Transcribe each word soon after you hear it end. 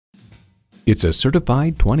It's a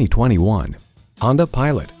certified 2021 Honda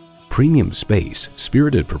Pilot. Premium space,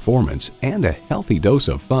 spirited performance, and a healthy dose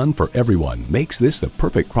of fun for everyone makes this the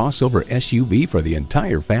perfect crossover SUV for the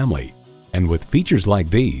entire family. And with features like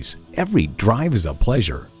these, every drive is a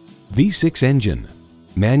pleasure. V6 engine,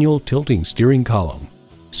 manual tilting steering column,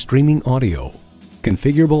 streaming audio,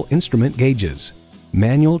 configurable instrument gauges,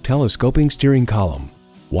 manual telescoping steering column,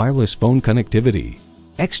 wireless phone connectivity,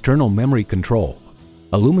 external memory control,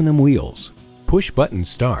 aluminum wheels, push-button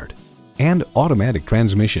start, and automatic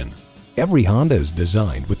transmission. Every Honda is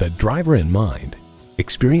designed with the driver in mind.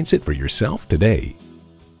 Experience it for yourself today.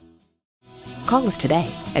 Call us today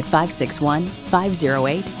at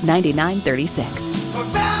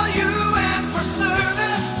 561-508-9936.